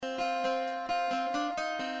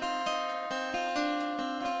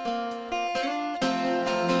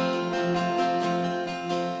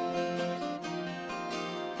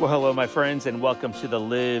Well, hello, my friends, and welcome to the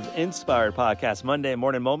Live Inspired Podcast, Monday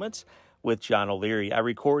Morning Moments with John O'Leary. I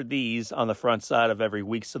record these on the front side of every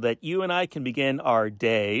week so that you and I can begin our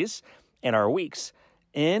days and our weeks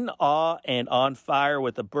in awe and on fire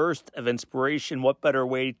with a burst of inspiration. What better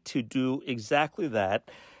way to do exactly that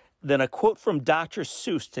than a quote from Dr.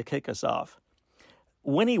 Seuss to kick us off?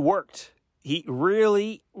 When he worked, he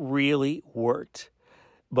really, really worked.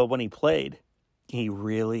 But when he played, he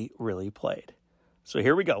really, really played. So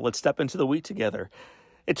here we go. Let's step into the week together.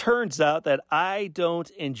 It turns out that I don't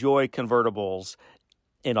enjoy convertibles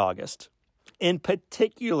in August, in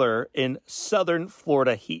particular in southern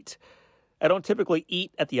Florida heat. I don't typically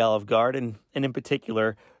eat at the Olive Garden, and in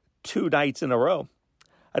particular, 2 nights in a row.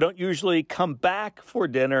 I don't usually come back for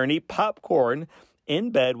dinner and eat popcorn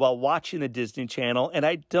in bed while watching the Disney Channel, and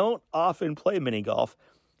I don't often play mini golf,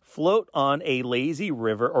 float on a lazy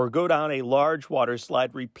river, or go down a large water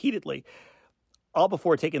slide repeatedly, all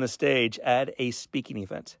before taking the stage at a speaking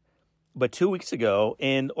event. But 2 weeks ago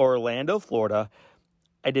in Orlando, Florida,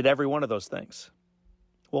 I did every one of those things.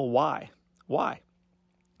 Well, why? Why?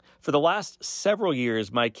 For the last several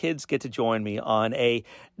years, my kids get to join me on a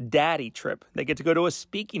daddy trip. They get to go to a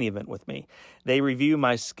speaking event with me. They review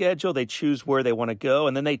my schedule, they choose where they want to go,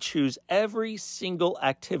 and then they choose every single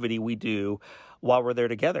activity we do while we're there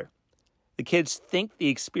together. The kids think the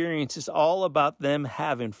experience is all about them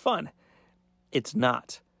having fun. It's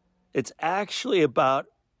not. It's actually about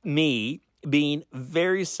me being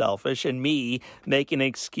very selfish and me making an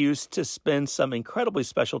excuse to spend some incredibly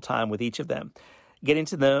special time with each of them, getting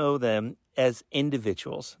to know them as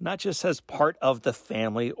individuals, not just as part of the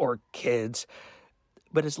family or kids,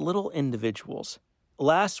 but as little individuals.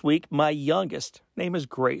 Last week, my youngest, name is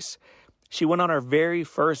Grace, she went on our very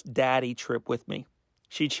first daddy trip with me.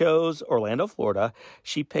 She chose Orlando, Florida.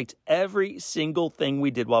 She picked every single thing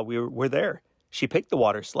we did while we were there. She picked the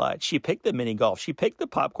water slide. She picked the mini golf. She picked the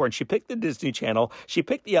popcorn. She picked the Disney Channel. She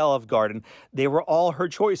picked the Olive Garden. They were all her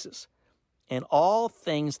choices. And all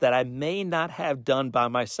things that I may not have done by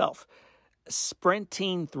myself,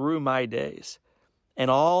 sprinting through my days. And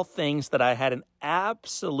all things that I had an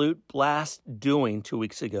absolute blast doing 2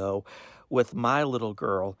 weeks ago with my little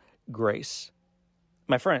girl, Grace.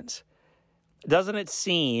 My friends, doesn't it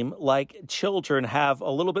seem like children have a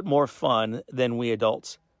little bit more fun than we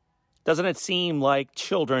adults? Doesn't it seem like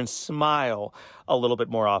children smile a little bit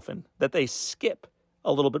more often, that they skip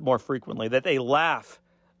a little bit more frequently, that they laugh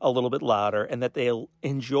a little bit louder, and that they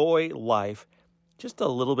enjoy life just a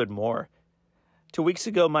little bit more? 2 weeks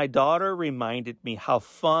ago, my daughter reminded me how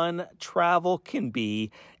fun travel can be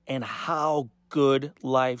and how good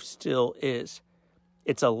life still is.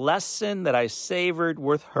 It's a lesson that I savored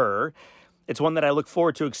with her. It's one that I look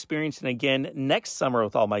forward to experiencing again next summer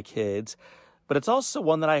with all my kids. But it's also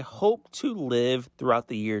one that I hope to live throughout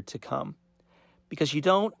the year to come. Because you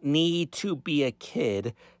don't need to be a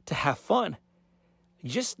kid to have fun. You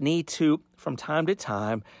just need to, from time to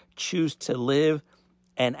time, choose to live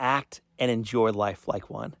and act and enjoy life like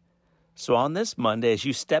one. So on this Monday, as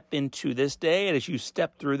you step into this day and as you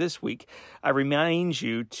step through this week, I remind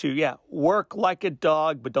you to, work like a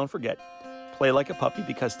dog, but don't forget, play like a puppy,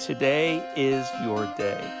 because today is your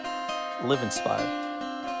day. Live inspired.